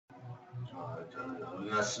Alright, we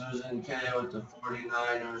got Susan K with the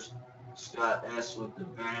 49ers, Scott S with the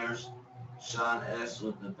Bears, Sean S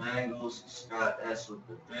with the Bengals, Scott S with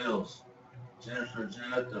the Bills, Jennifer J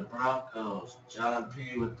with the Broncos, John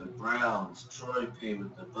P with the Browns, Troy P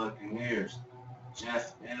with the Buccaneers,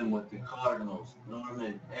 Jeff M with the Cardinals,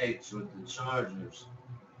 Norman H with the Chargers,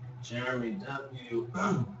 Jeremy W,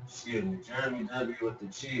 Jeremy W with the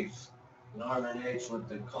Chiefs, Norman H with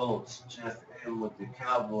the Colts, Jeff M with the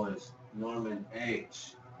Cowboys, Norman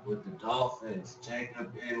H with the Dolphins,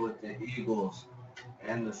 Jacob N with the Eagles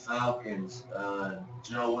and the Falcons,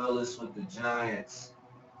 Joe Willis with the Giants,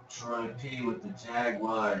 Troy P with the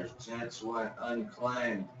Jaguars, Jets went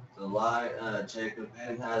unclaimed, Jacob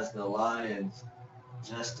N has the Lions,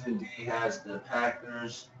 Justin D has the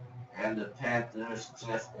Packers and the Panthers.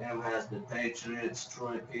 Jeff M has the Patriots.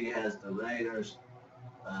 Troy P has the Raiders.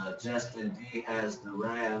 Justin D has the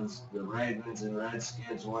Rams. The Ravens and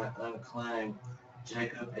Redskins went unclaimed.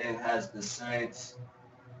 Jacob N has the Saints.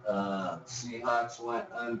 Seahawks went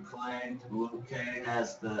unclaimed. Luke K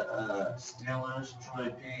has the Steelers. Troy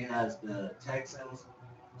P has the Texans.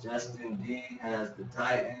 Justin D has the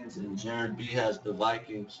Titans. And Jared B has the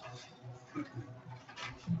Vikings.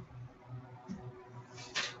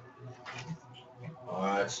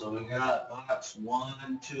 Alright, so we got box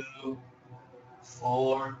 1, 2,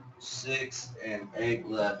 4, 6, and 8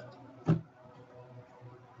 left.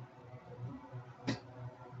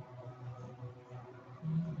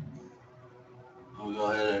 We'll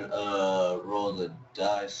go ahead and roll the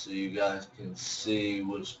dice so you guys can see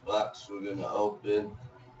which box we're going to open.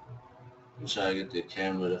 I'm trying to get the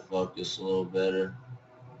camera to focus a little better.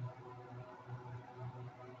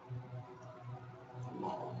 Come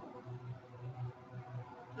on.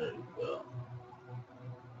 There you go.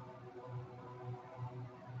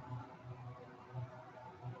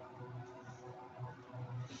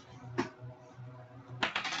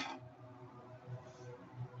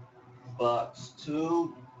 Box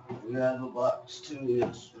 2. We have a box 2.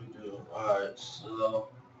 Yes, we do. Alright, so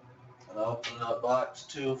I'll open up box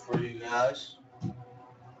 2 for you guys.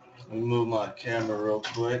 Let me move my camera real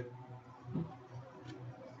quick.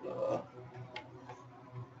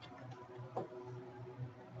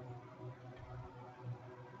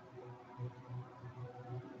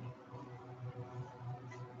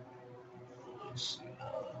 Let's see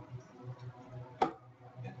how to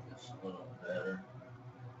get this a little better.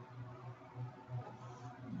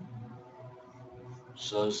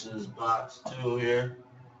 So this is box 2 here.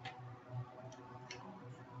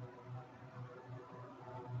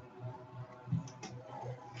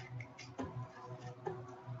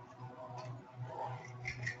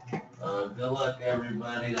 Good luck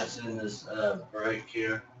everybody that's in this break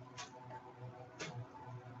here.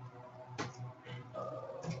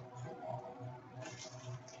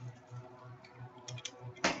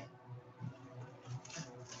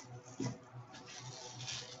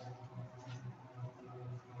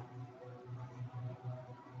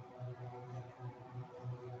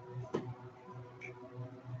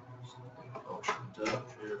 Opened up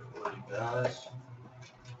here for you guys.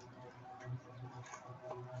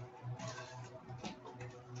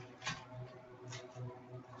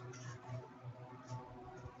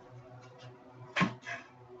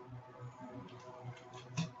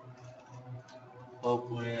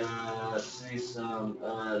 Hope we see some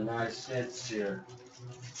nice hits here.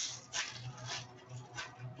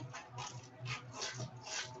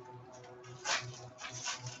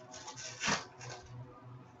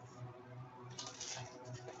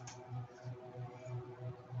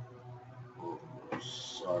 Oh,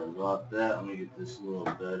 sorry about that. Let me get this a little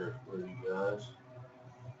better for you guys.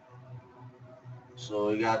 So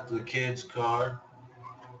we got the kids card.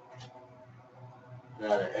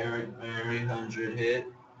 Got an Eric Berry 100 hit.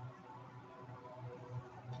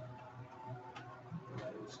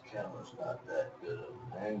 This camera's not that good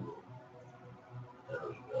of an angle. There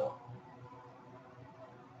we go.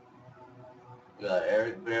 Got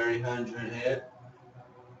Eric Berry 100 hit.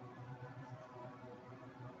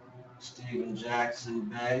 Steven Jackson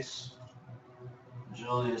base.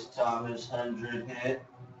 Julius Thomas 100 hit.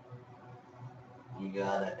 We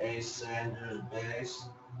got an Ace Sanders base.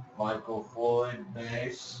 Michael Floyd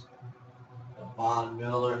base, a Von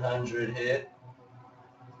Miller 100 hit,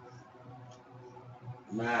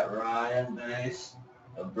 Matt Ryan base,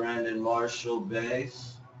 a Brandon Marshall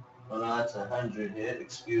base. Oh no, that's a 100 hit,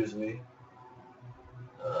 excuse me.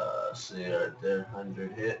 See right there,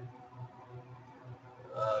 100 hit.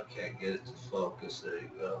 Can't get it to focus, there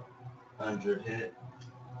you go. 100 hit.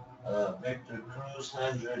 Victor Cruz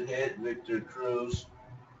 100 hit, Victor Cruz.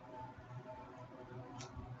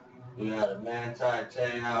 We got a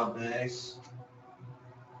Manti-Te'o base.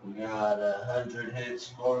 We got a 100-hit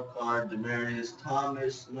scorecard, Demaryius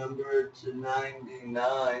Thomas, numbered to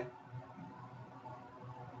 99.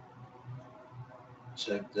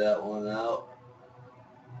 Check that one out.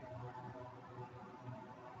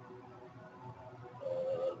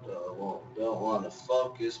 Don't want to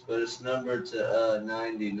focus, but it's numbered to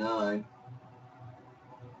 99.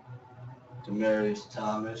 Demaryius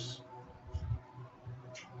Thomas.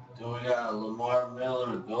 Then we got a Lamar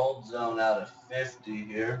Miller Gold Zone out of 50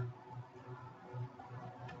 here.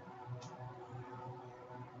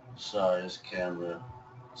 Sorry, this camera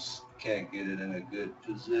can't get it in a good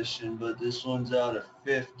position, but this one's out of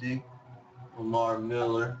 50. Lamar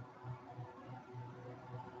Miller.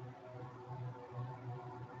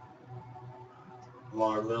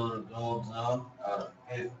 Lamar Miller Gold Zone out of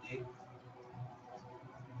 50.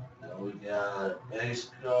 Then we got a base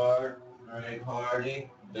card, Greg Hardy,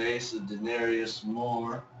 base of Denarius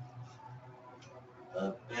Moore.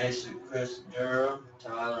 A basic Chris Durham,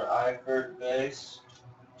 Tyler Eifert base,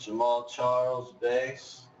 Jamal Charles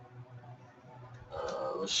base,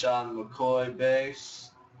 LaShawn McCoy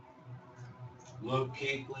base, Luke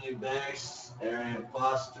Kuechly base, Arian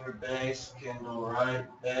Foster base, Kendall Wright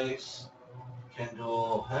base,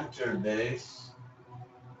 Kendall Hunter base,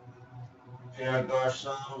 Pierre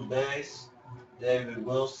Garçon base, David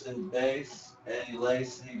Wilson base, Eddie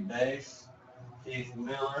Lacy base, Keith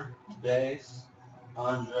Miller base,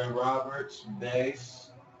 Andre Roberts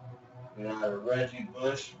base. We got a Reggie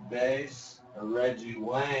Bush base, a Reggie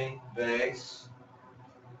Wayne base,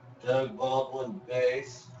 Doug Baldwin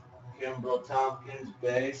base, Kimbrel Tompkins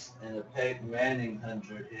base, and a Peyton Manning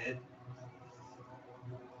 100-hit.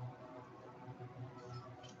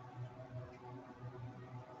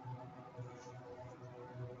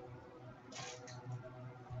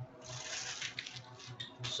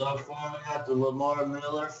 So far, we got the Lamar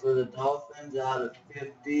Miller for the Dolphins out of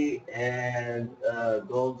 50, and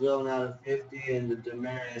Gold Zone out of 50, and the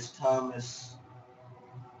Demaryius Thomas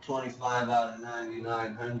 25 out of 99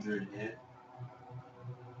 100 hit.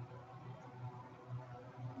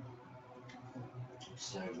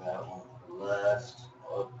 Save that one for last.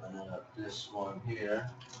 Open up this one here.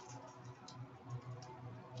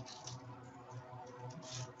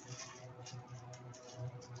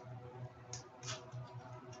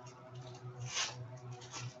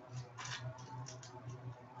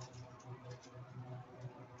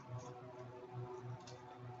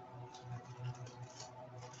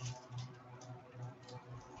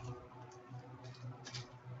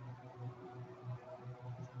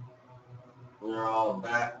 They're all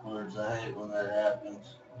backwards. I hate when that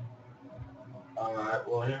happens. Alright,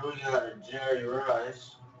 well here we got a Jerry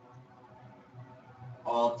Rice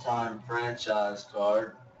all-time franchise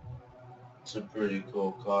card. It's a pretty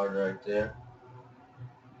cool card right there.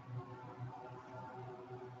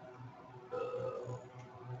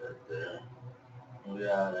 Right there. We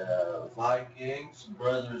got a Vikings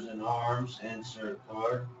Brothers in Arms insert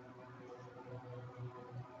card.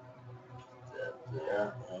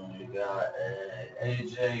 There, and we got a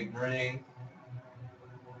AJ Green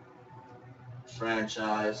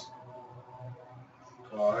franchise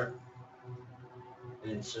card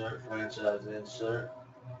insert, franchise insert,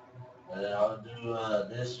 and then I'll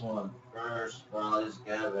do this one first. Probably is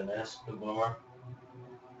Gavin Escobar.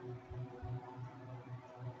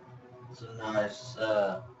 It's a nice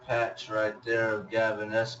patch right there of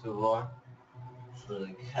Gavin Escobar. For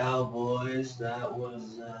the Cowboys, that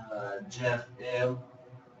was Jeff M.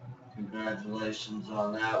 Congratulations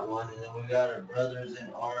on that one. And then we got our Brothers in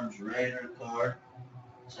Arms Raider card.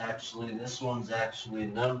 This one's actually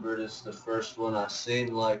numbered. It's the first one I've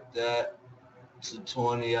seen like that. It's a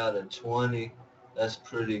 20 out of 20. That's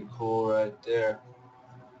pretty cool right there.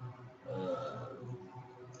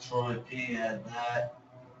 Troy P had that.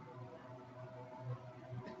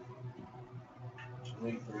 Let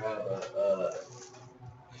me grab a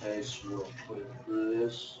case real quick for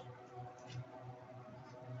this.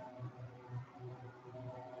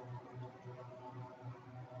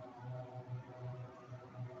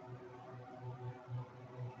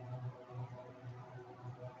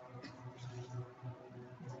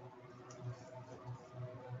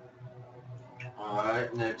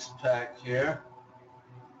 Alright, next pack here.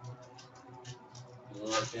 Good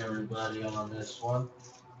luck everybody on this one.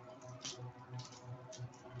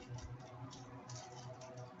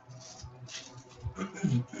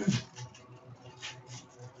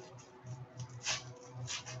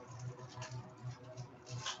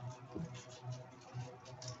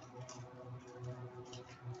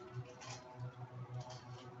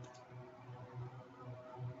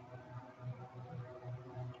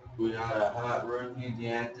 We got a hot rookie,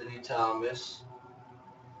 D'Anthony Thomas.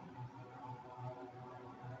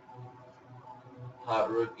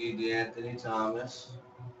 Hot rookie, D'Anthony Thomas.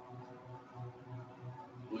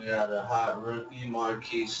 We got a hot rookie,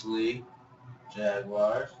 Marquise Lee,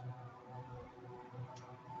 Jaguars.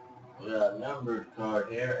 We got a numbered card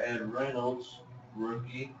here, Ed Reynolds,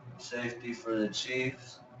 rookie, safety for the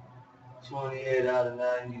Chiefs. 28 out of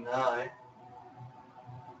 99.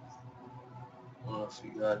 I don't know if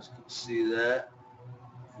you guys can see that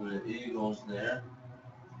for the Eagles there.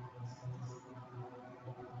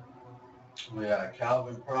 We got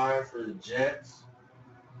Calvin Pryor for the Jets,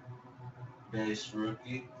 base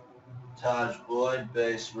rookie. Taj Boyd,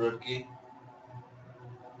 base rookie.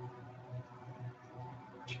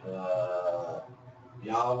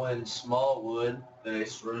 Yawin Smallwood,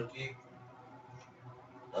 base rookie.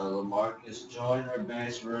 LaMarcus Joyner,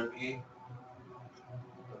 base rookie.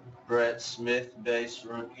 Brett Smith, base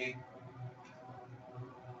rookie.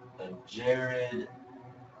 Jared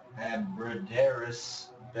Abbrederis,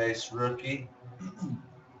 base rookie.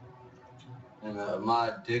 And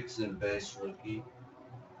Ahmad Dixon, base rookie.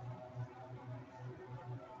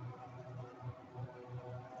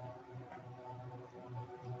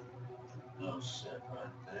 No set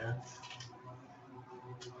right there.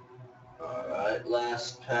 Alright,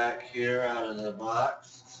 last pack here out of the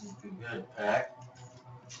box. This is the good pack.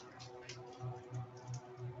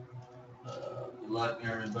 Good luck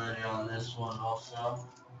everybody on this one also.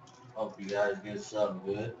 Hope you guys get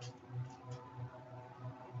something good.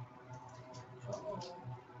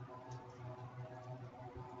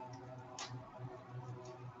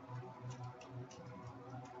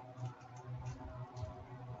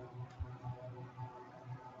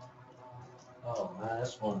 Oh man,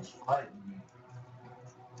 this one's fighting me.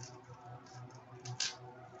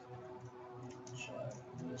 Try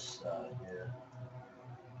this side here.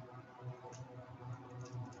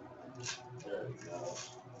 There we go.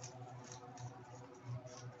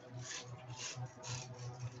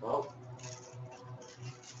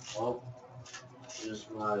 Oh, just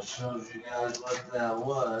shows you guys what that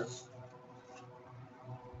was.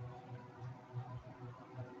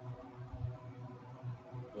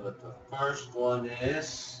 But the first one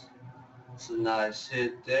is, it's a nice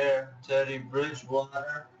hit there. Teddy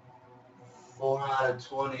Bridgewater, 4 out of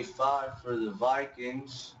 25 for the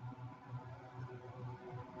Vikings.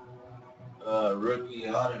 Rookie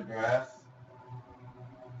autograph.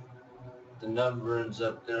 The numbering's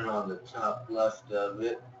up there on the top left of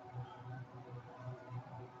it.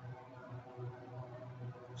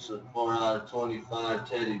 So 4 out of 25,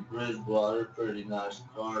 Teddy Bridgewater. Pretty nice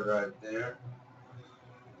card right there.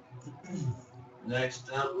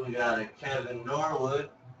 Next up, we got a Kevin Norwood,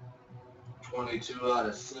 22 out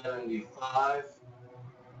of 75.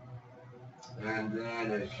 And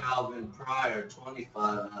then a Calvin Pryor,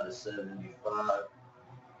 25 out of 75.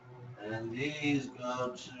 And these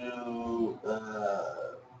go to,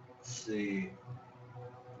 let's see,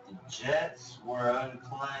 the Jets were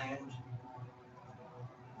unclaimed.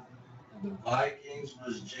 The Vikings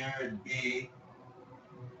was Jared B.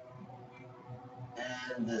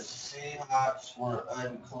 And the Seahawks were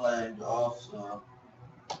unclaimed also.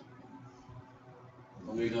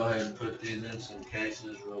 Let me go ahead and put these in some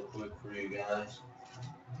cases real quick for you guys.